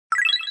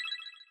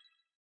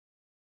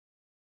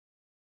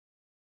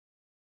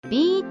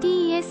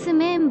BTS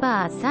メン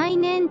バー最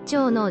年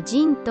長の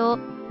ジンと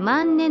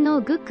マンネ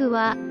のグク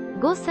は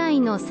5歳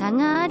の差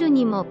がある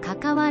にもか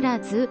かわら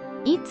ず、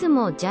いつ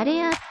もじゃ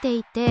れ合って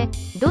いて、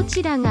ど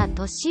ちらが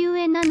年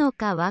上なの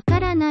かわか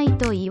らない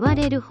と言わ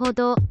れるほ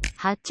ど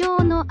波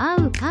長の合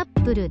うカ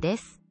ップルで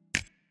す。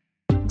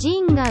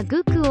ジンが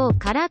グクを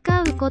から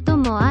かうこと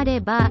もあ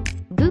れば、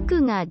グ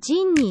クが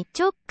ジンに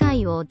ちょっか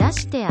いを出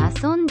して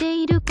遊んで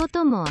いるこ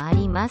ともあ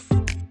ります。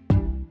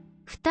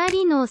二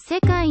人の世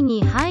界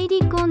に入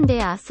り込ん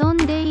で遊ん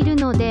でいる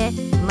ので、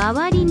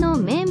周りの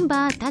メン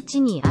バーた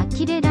ちに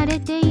呆れられ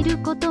ている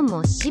こと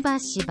もしば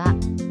しば。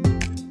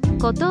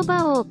言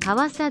葉を交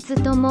わさず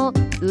とも、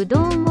う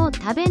どんを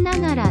食べな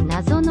がら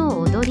謎の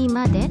踊り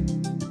まで。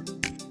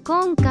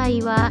今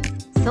回は、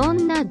そ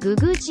んなグ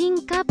グジ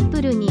ンカップ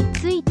ルに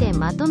ついて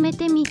まとめ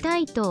てみた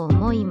いと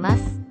思いま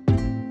す。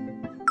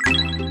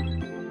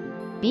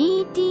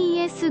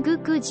BTS グ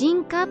クジ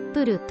ンカッ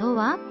プルと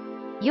は、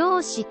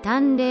容姿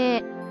端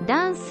麗、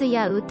ダンス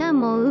や歌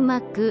もうま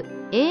く、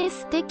エー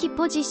ス的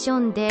ポジショ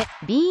ンで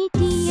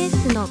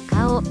BTS の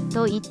顔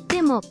と言っ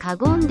ても過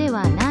言で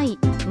はない、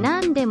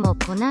何でも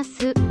こな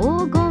す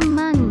黄金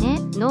マンネ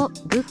の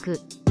グク。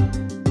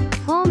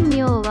本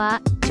名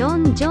はチョ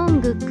ン・ジョ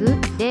ングク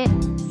で、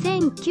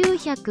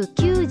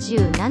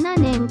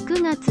1997年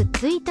9月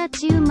1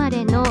日生ま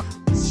れの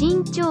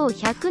身長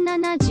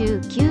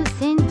179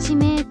センチ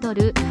メート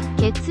ル、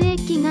血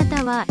液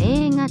型は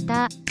A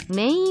型、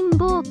メイン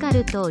ボーカ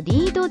ルと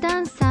リードダ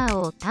ンサー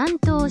を担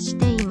当し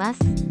ています。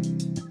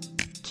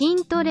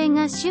筋トレ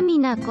が趣味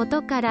なこ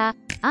とから、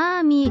ア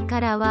ーミー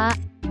からは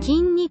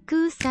筋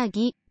肉うさ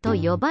ぎと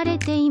呼ばれ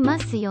ていま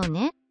すよ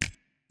ね。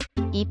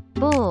一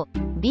方、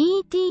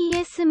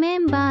BTS メ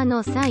ンバー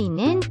の最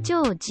年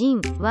長ジン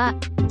は、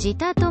自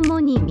他とも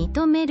に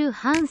認める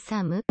ハン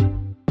サム。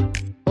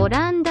オ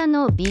ランダ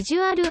のビジ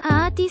ュアル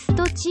アーティス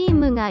トチー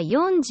ムが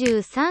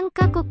43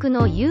カ国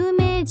の有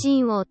名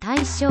人を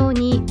対象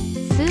に、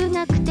数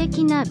学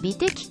的な美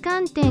的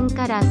観点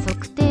から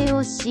測定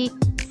をし、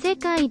世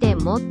界で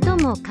最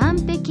も完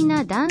璧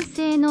な男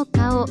性の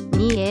顔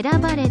に選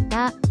ばれ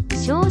た、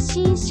正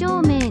真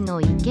正銘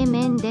のイケ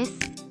メンです。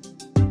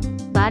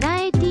バ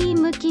ラエティ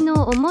向き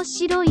の面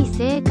白い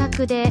性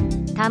格で、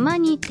たま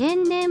に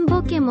天然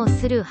ボケも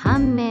する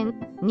反面、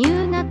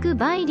入学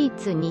倍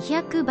率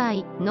200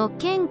倍の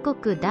建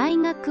国大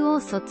学を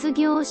卒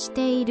業し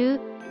ている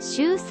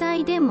秀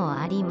才でも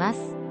あります。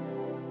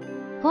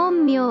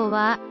本名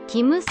は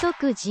キム・ソ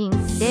クジン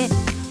で、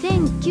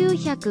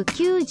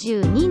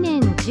1992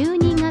年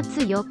12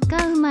月4日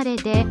生まれ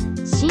で、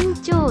身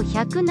長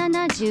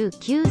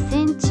179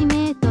センチ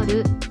メート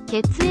ル、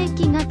血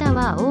液型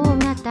は O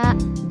型、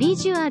ビ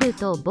ジュアル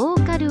とボ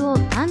ーカルを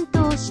担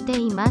当して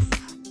います。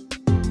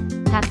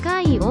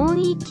高い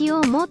音域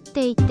を持っ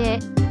ていて、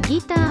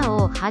ギター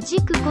を弾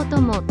くこ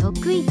とも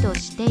得意と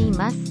してい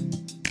ます。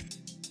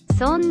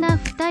そんな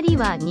2人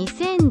は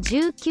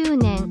2019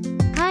年、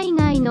海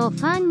外のフ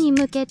ァンに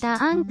向け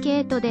たアン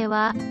ケートで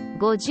は、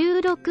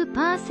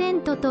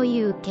56% と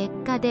いう結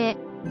果で、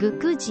グ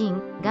クジ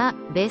ンが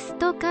ベス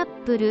トカッ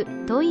プル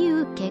とい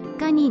う結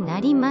果にな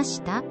りま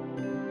した。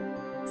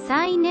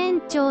最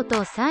年長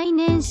と最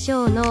年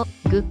少の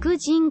グク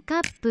ジンカ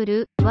ップ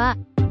ルは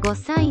5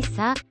歳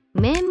差、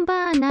メン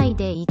バー内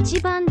で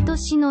一番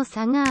年の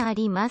差があ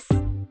ります。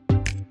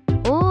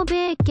欧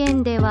米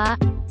圏では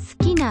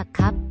好きな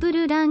カップ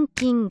ルラン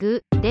キン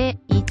グで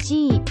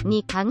1位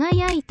に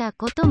輝いた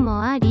こと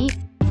もあり、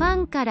フ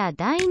ァンから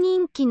大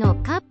人気の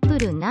カップ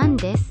ルなん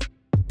です。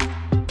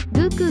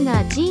グク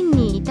がジン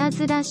にいた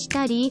ずらし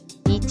たり、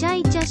イチャ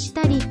イチャし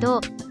たり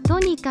と、と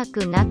にか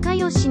く仲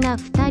良しな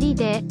2人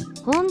で、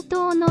本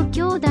当の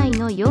兄弟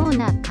のよう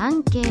な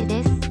関係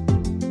です。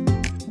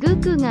グ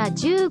クが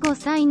15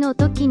歳の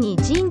時に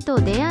ジンと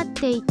出会っ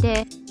てい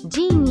て、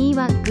ジン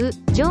曰く、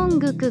ジョン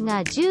グク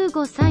が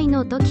15歳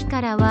の時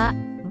からは、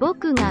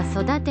僕が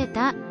育て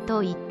た、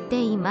と言っ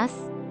ています。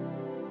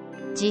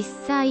実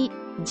際、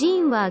ジ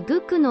ンは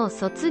グクの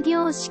卒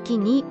業式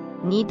に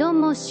2度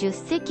も出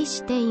席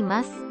してい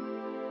ます。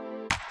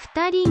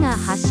2人が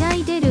はしゃ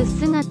いでる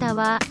姿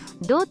は、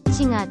どっ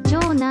ちが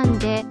長男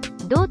で、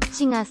どっ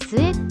ちが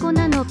末っ子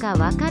なのか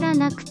わから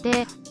なく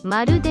て、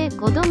まるで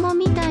子供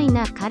みたい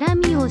な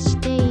絡みをし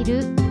てい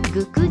る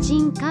グクジ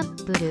ンカ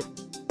ップル。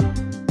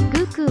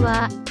グク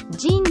は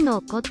ジン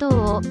のこと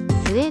を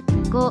末っ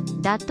子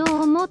だと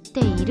思っ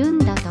ているん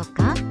だと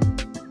か。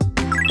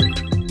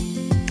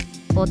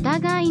お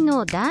互い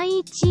の第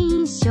一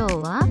印象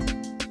は、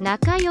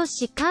仲良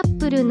しカッ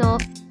プルの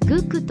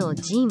グクと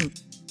ジン。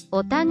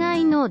お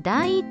互いの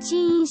第一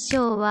印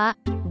象は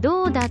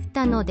どうだっ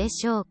たので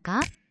しょう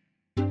か。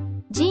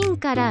ジン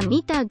から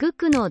見たグ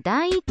クの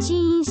第一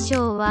印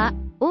象は、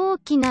大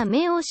きな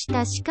目をし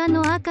た鹿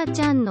の赤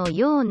ちゃんの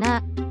よう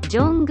な、ジ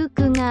ョング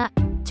クが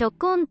ちょ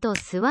こんと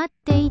座っ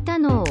ていた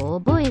のを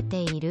覚え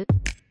ている。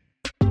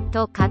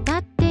と語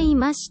ってい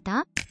まし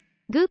た。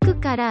グク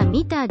から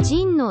見た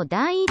ジンの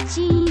第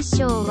一印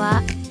象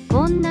は、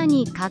こんな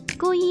にかっ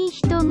こいい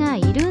人が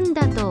いるん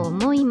だと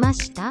思いま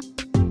した。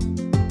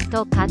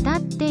と語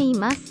ってい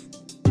ます。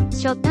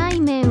初対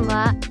面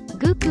は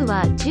グク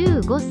は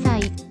15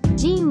歳、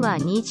ジンは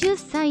20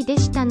歳で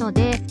したの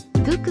で、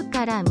グク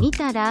から見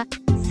たら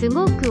す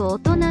ごく大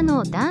人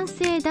の男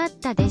性だっ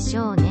たでし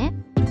ょうね。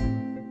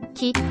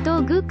きっ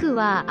とグク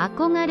は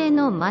憧れ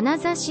の眼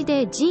差し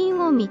でジ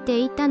ンを見て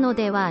いたの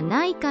では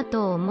ないか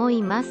と思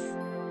います。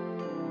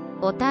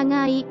お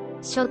互い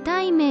初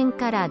対面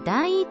から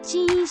第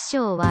一印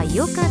象は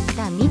良かっ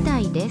たみた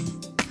いです。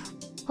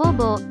ほ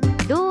ぼ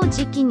同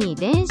時期に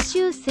練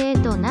習生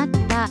となっ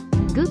た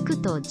グ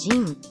クとジ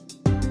ン。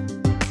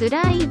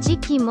辛い時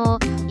期も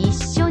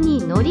一緒に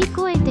乗り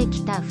越えて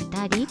きた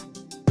2人。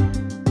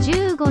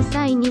15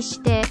歳に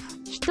して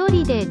一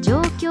人で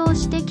上京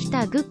してき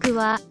たグク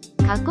は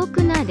過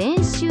酷な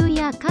練習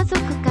や家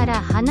族か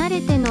ら離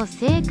れての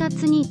生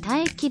活に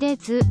耐えきれ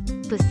ず、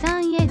プサ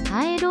ンへ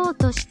帰ろう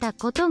とした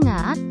こと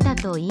があった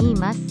といい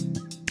ます。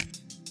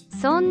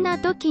そんな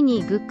時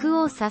にグク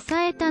を支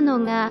えたの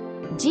が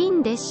ジ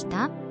ンでし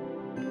た。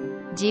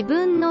自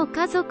分の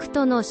家族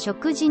との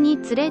食事に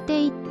連れ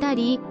て行った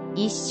り、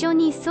一緒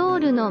にソウ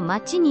ルの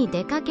街に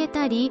出かけ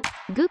たり、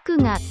グク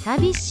が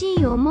寂し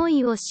い思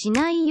いをし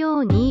ないよ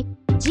うに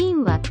ジ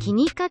ンは気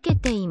にかけ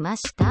ていま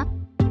した。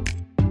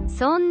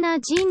そんな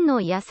ジンの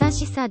優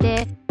しさ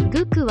で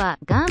グクは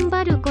頑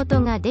張るこ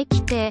とがで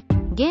きて、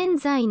現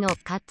在の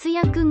活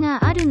躍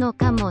があるの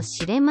かも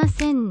しれま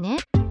せんね。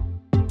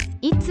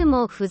いつ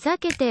もふざ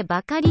けて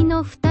ばかり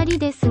の2人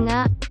です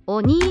が、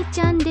お兄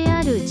ちゃんで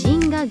あるジ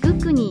ンがグ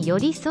クに寄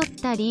り添っ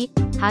たり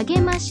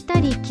励ました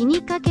り気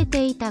にかけ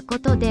ていたこ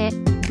とで、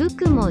グ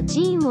クも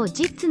ジンを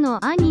実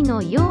の兄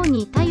のよう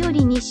に頼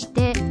りにし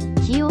て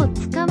気を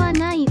使わ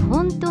ない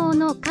本当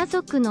の家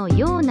族の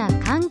ような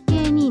関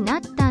係にな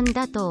ったん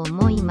だと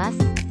思います。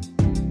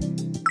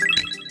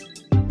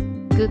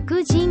グ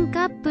クジン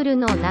カップル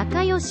の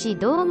仲良し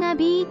動画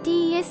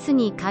BTS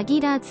に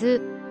限ら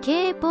ず、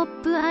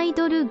K-POP アイ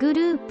ドルグ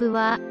ループ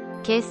は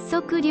結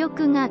束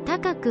力が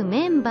高く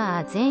メン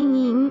バー全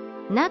員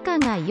仲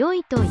が良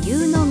いと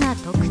いうのが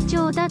特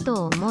徴だ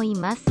と思い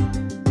ます。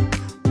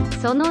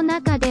その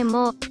中で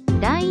も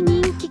大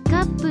人気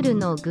カップル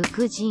のグ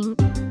クジン。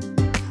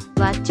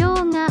和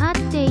調が合っ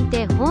てい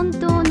て本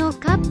当の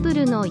カップ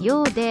ルの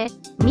ようで、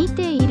見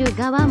ている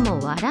側も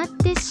笑っ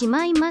てし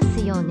まいま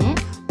すよね。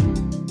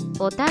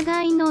お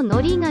互いの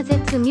ノリが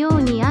絶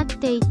妙に合っ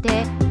てい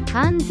て、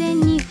完全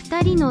に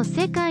2人の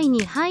世界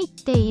に入っ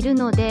ている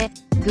ので、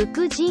グ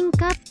クジン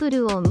カップ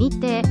ルを見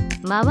て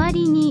周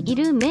りにい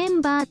るメ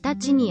ンバーた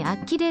ちに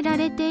呆れら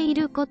れてい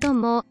ること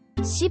も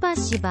しば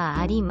しば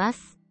ありま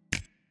す。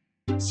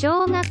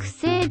小学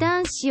生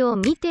男子を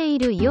見てい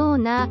るよう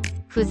な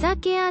ふざ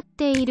け合っ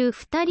ている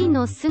2人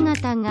の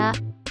姿が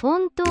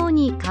本当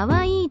に可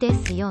愛いで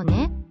すよ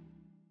ね。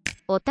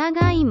お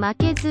互い負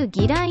けず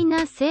嫌い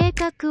な性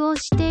格を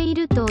してい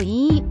ると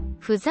いい、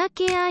ふざ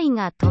け合い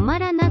が止ま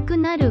らなく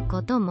なる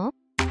ことも。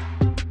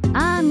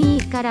アーミ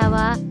ーから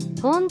は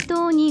本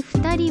当に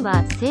2人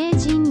は成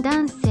人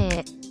男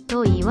性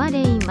と言わ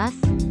れます。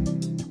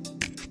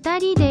2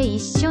人で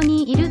一緒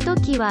にいると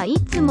きはい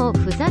つも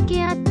ふざ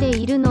け合って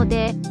いるの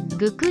で、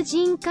グク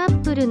ジンカ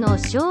ップルの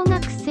小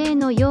学生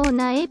のよう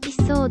なエピ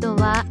ソード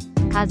は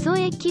数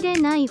えき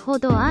れないほ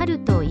どある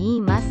とい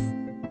います。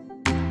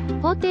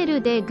ホテ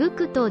ルでグ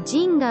クと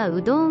ジンが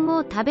うどん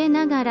を食べ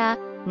ながら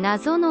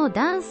謎の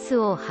ダンス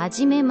を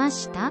始めま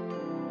した。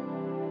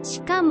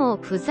しかも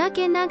ふざ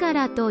けなが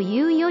らと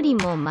いうより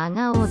も真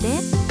顔で、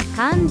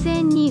完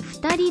全に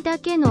2人だ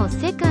けの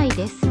世界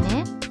です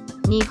ね。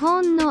日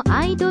本の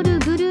アイドル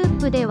グルー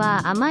プで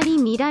はあまり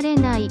見られ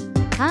ない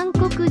韓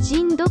国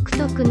人独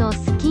特の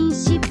スキン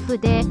シップ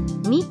で、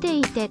見て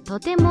いてと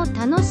ても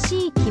楽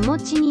しい気持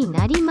ちに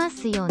なりま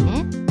すよ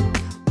ね。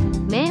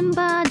メン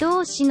バー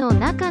同士の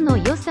仲の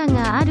良さ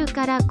がある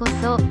からこ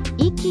そ、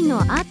息の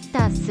合っ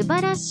た素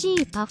晴らし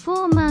いパフ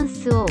ォーマン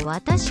スを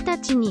私た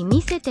ちに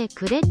見せて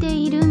くれて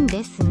いるん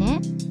です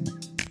ね。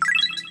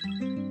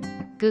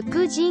グ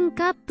クジン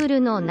カップ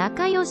ルの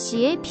仲良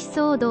しエピ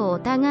ソードをお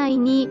互い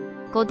に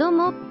子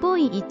供っぽ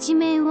い一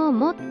面を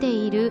持って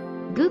いる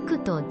グク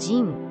とジ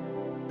ン。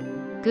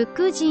グ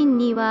クジン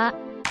には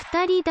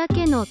2人だ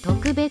けの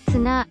特別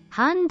な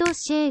ハンド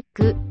シェイ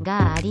ク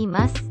があり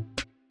ます。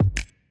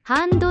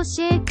ハンド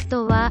シェイク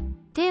とは、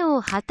手を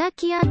はた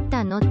き合っ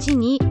た後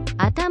に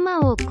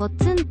頭をコ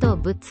ツンと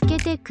ぶつけ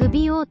て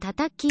首を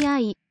叩き合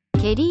い、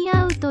蹴り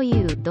合うと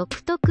いう独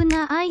特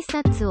な挨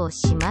拶を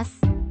しま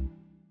す。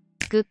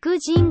グク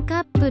ジンカ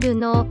ップル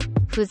の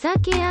ふざ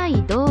け合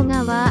い動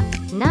画は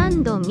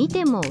何度見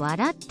ても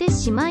笑って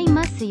しまい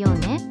ますよ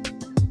ね。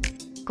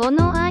こ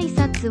の挨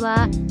拶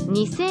は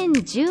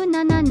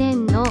2017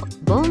年の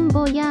ボン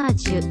ボヤー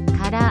ジュ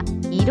から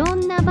いろ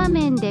んな場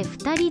面で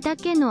2人だ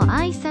けの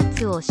挨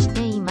拶をし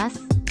ていま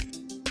す。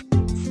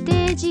ス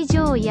テージ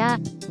上や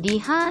リ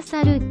ハー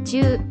サル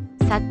中、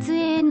撮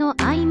影の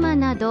合間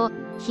など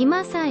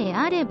暇さえ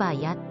あれば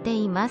やって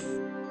いま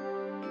す。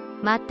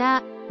ま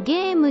た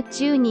ゲーム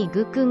中に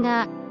グク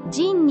が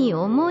ジンに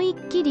思い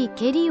っきり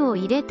蹴りを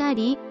入れた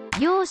り、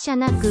容赦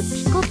なく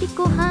ピコピ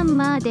コハン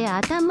マーで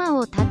頭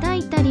を叩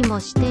いたりも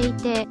してい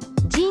て、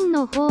ジン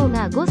の方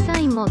が5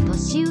歳も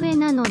年上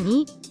なの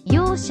に、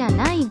容赦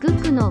ないグ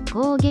クの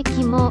攻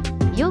撃も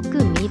よ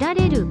く見ら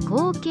れる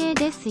光景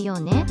ですよ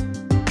ね。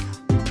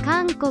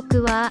韓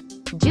国は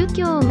儒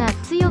教が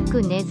強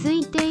く根付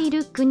いてい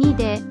る国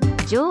で、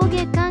上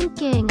下関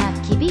係が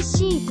厳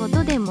しいこ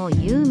とでも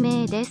有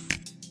名です。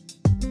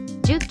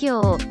儒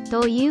教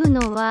という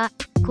のは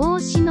孔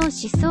子の思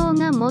想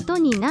が元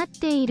になっ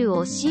ている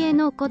教え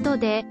のこと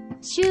で、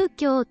宗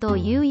教と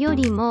いうよ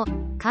りも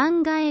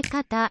考え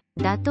方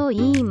だと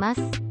言いま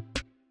す。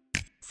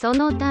そ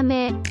のた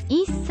め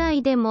1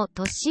歳でも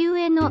年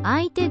上の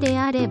相手で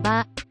あれ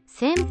ば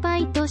先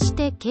輩とし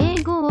て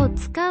敬語を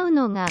使う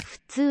のが普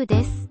通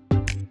です。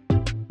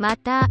ま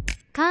た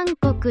韓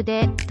国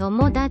で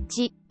友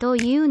達と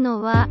いう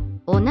のは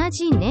同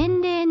じ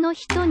年齢の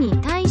人に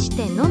対し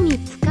てのみ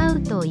使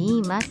うと言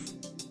います。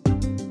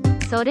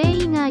それ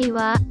以外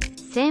は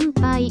先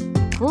輩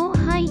後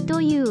輩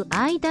という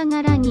間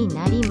柄に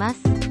なりま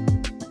す。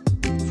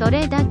そ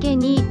れだけ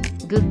に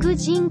グク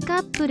ジンカ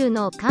ップル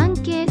の関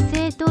係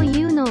性と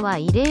いうのは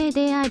異例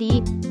であ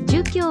り、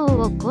儒教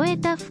を超え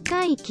た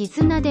深い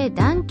絆で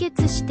団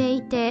結して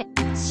いて、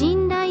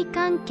信頼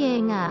関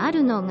係があ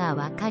るのが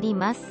わかり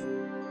ます。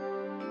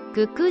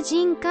グク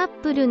ジンカッ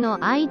プル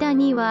の間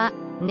には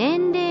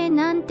年齢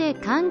なんて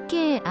関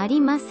係あ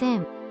りませ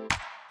ん。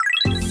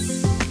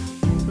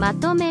ま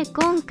とめ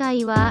今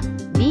回は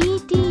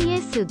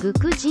BTS グ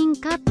クジン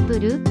カップ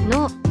ル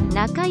の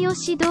仲良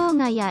し動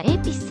画やエ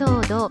ピソ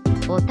ード、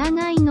お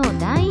互いの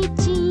第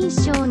一印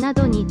象な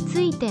どに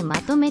ついてま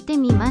とめて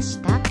みまし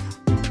た。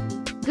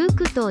グ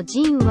クと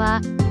ジン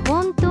は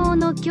本当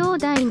の兄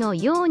弟の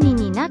よう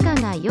に仲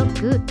が良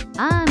く、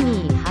アー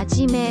ミーは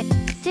じめ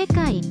世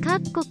界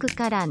各国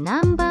から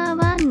ナンバ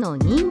ーワンの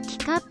人気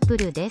カップ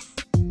ルです。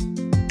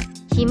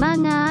暇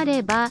があ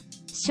れば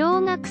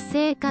小学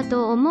生か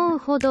と思う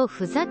ほど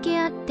ふざ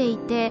け合ってい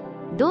て、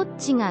どっ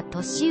ちが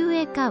年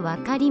上かわ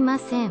かりま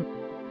せん。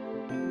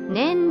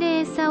年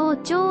齢差を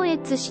超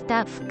越し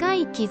た深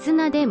い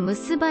絆で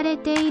結ばれ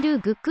ている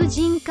グク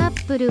ジンカ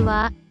ップル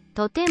は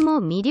とて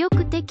も魅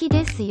力的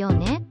ですよ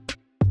ね。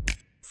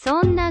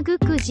そんなグ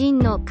クジン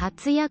の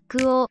活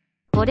躍を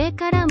これ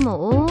から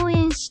も応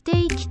援し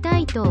ていきた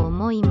いと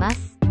思いま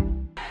す。